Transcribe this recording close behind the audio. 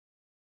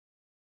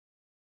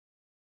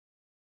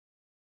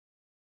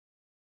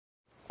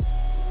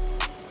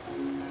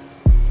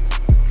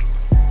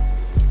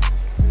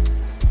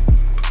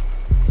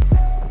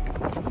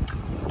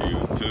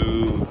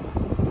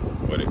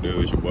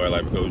boy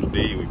Life of Coach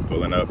D. We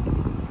pulling up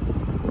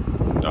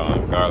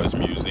Don Garlits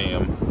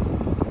Museum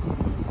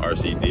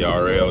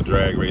RCDRL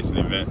drag racing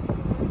event.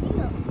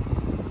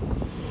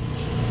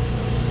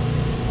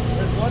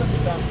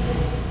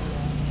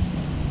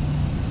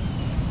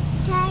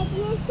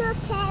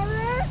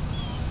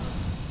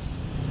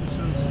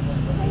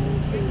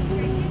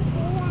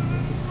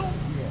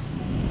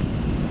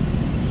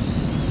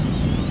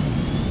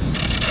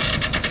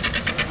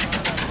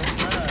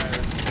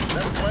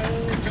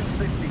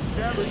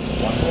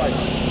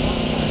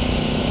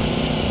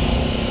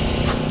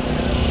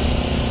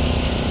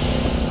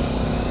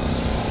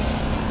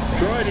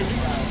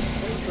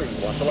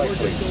 Watch the light,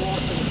 please. Go off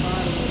to the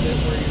side a little bit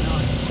where you're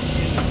not in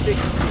the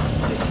sticky.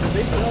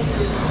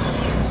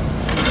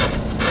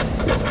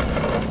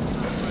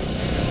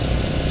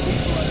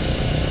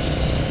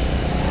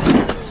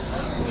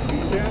 He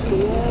tapped the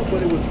wall, but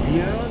it was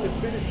beyond the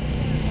finish.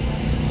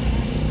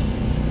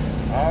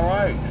 All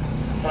right.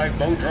 Like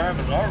both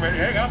drivers already.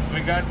 Hang up.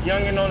 We got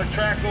youngin on the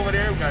track over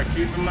there. We got to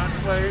keep them out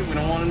the way. We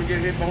don't want them to get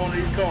hit by one of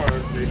these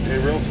cars. They're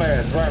real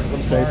fast. Drivers,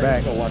 I'm sorry. Stay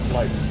back. Go watch the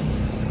lights.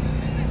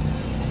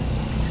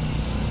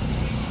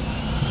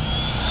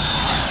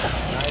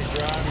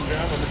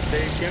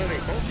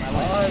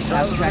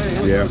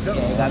 Yeah.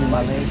 Got in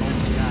my leg.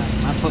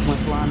 My foot went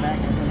flying back.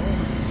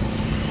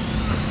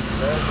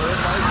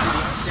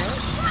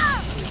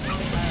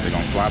 They're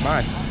gonna fly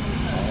by.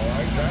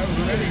 Alright, drivers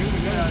ready. Here we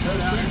go.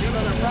 So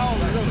they're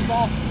rolling, real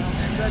soft.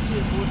 Stretchy.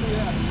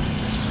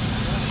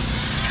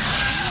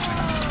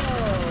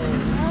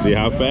 See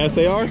how fast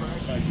they are?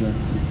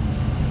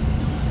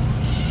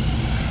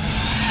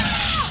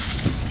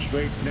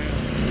 Straight down.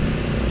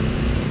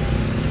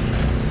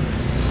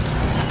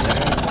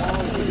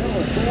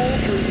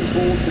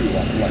 Full two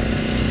off the light.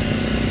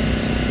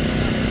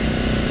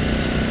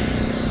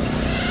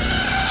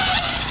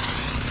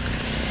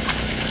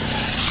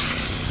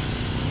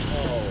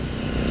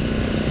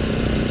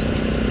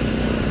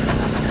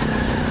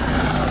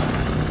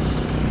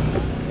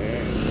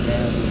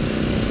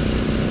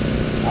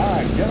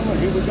 Alright, gentlemen,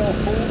 here we go.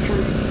 Full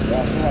tree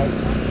off the light.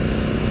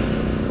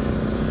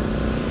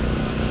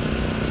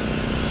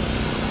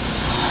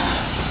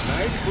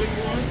 Nice, clean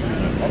one.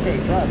 Okay,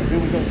 driver, here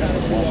we go.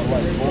 Sanford, off the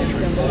light. Full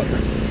tree, full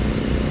tree.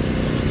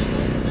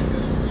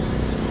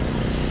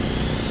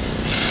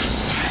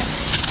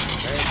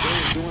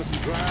 Doing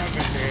some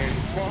driving and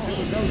here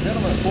we go,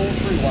 gentlemen, full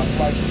tree, watch the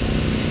light.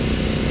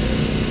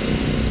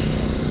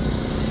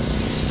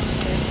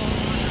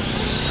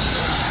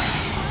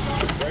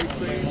 Right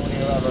lane, on the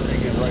other,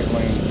 again, right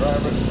lane.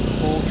 Driver,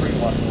 full tree,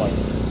 watch the light.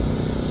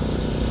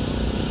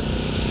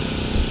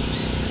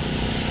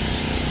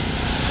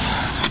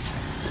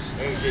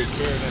 AJ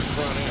carrying that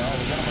front end. All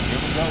right, gentlemen,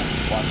 here we go,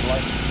 watch the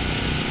light.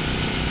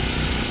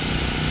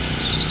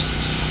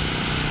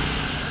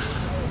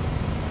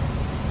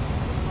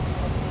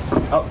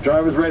 Oh,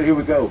 driver's ready, here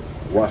we go.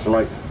 Watch the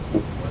lights.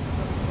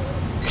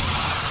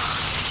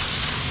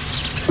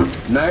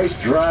 Nice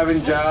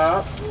driving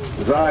job.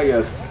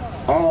 Zaya's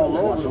all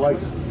over. Watch the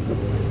lights.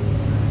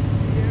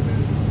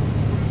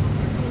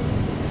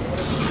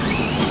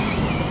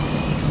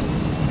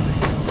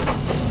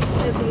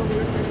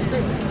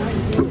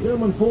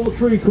 Gentlemen, full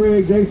tree,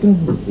 Craig,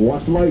 Jason.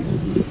 Watch the lights.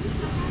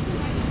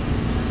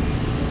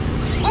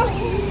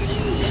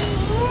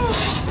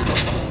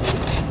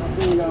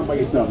 By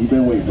yourself. You've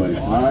been waiting, buddy.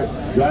 All right,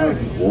 drive.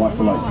 Watch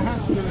the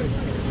lights.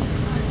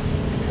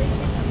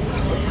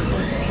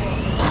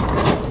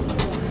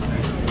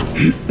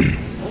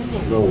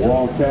 So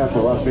wrong tap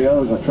for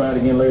Raphael. We're gonna try it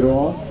again later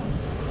on.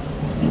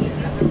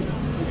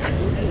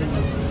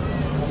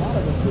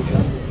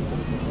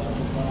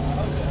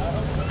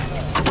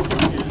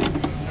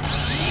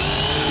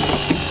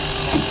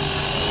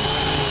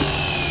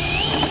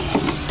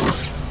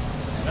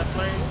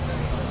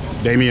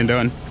 Damien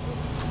done.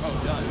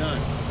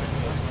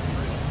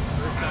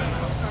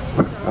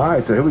 All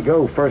right, so here we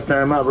go. First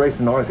time out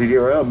racing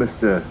RCDRL,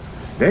 Mr.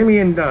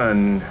 Damien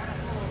Dunn.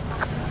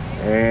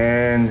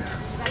 And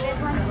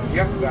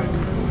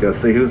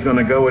let's see who's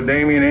gonna go with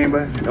Damien.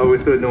 Anybody? Oh, we're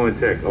still doing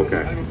tech.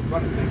 Okay.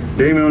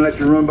 Damien, I'll let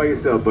you run by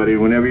yourself, buddy.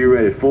 Whenever you're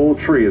ready. Full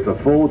tree. It's a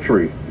full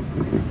tree.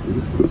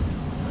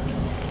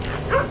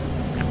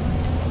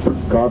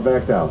 Car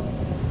backed out.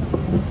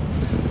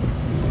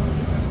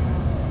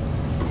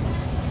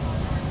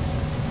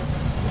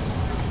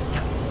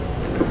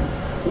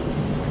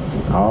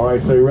 All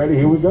right, so you ready?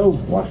 Here we go.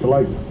 Watch the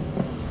lights.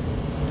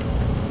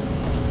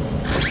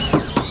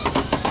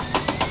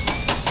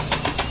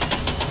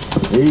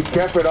 He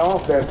kept it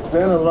off that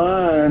center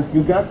line.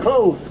 You got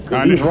close.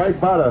 He's right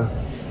by the.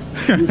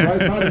 He's right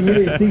by the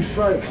mid T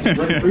stripe.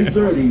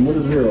 330 with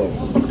a 0.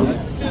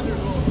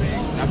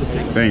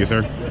 Thank you,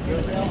 sir.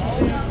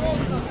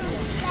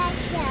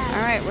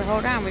 All right, well,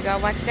 hold on. We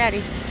gotta watch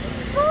Daddy.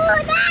 All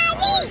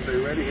right, so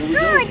you ready? Here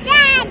we go.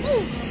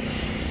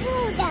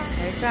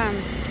 Here it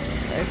comes.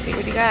 Let's see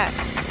what you got.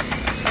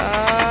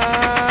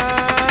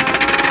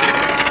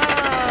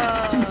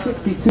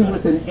 262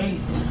 with an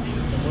 8.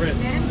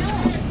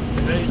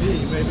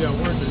 Maybe I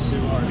worked it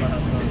too hard.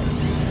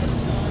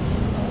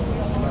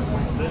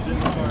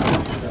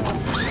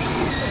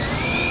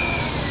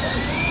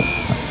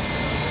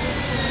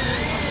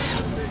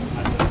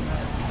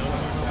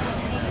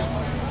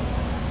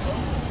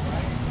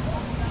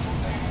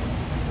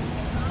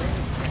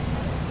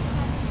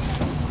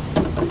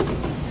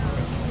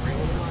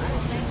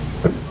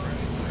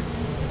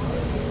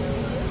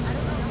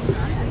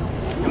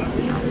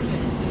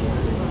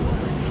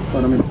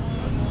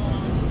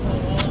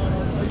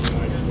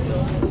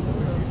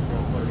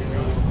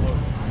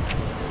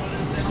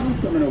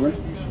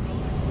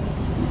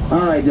 All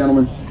right,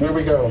 gentlemen, here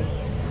we go.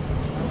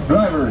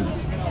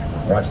 Drivers,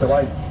 watch the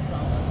lights.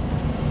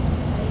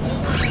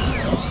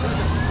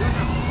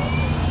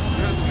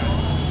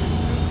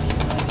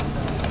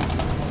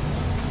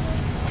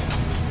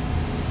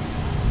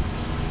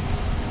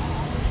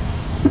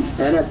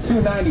 And that's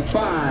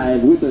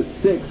 295 with a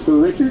 6 for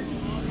Richard.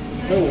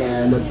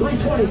 And a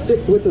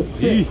 326 with a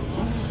 6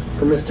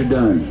 for Mr.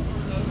 Dunn.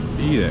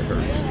 That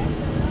hurts.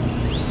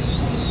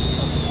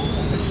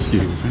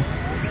 Excuse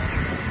me.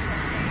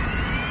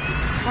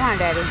 Come on,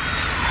 Daddy.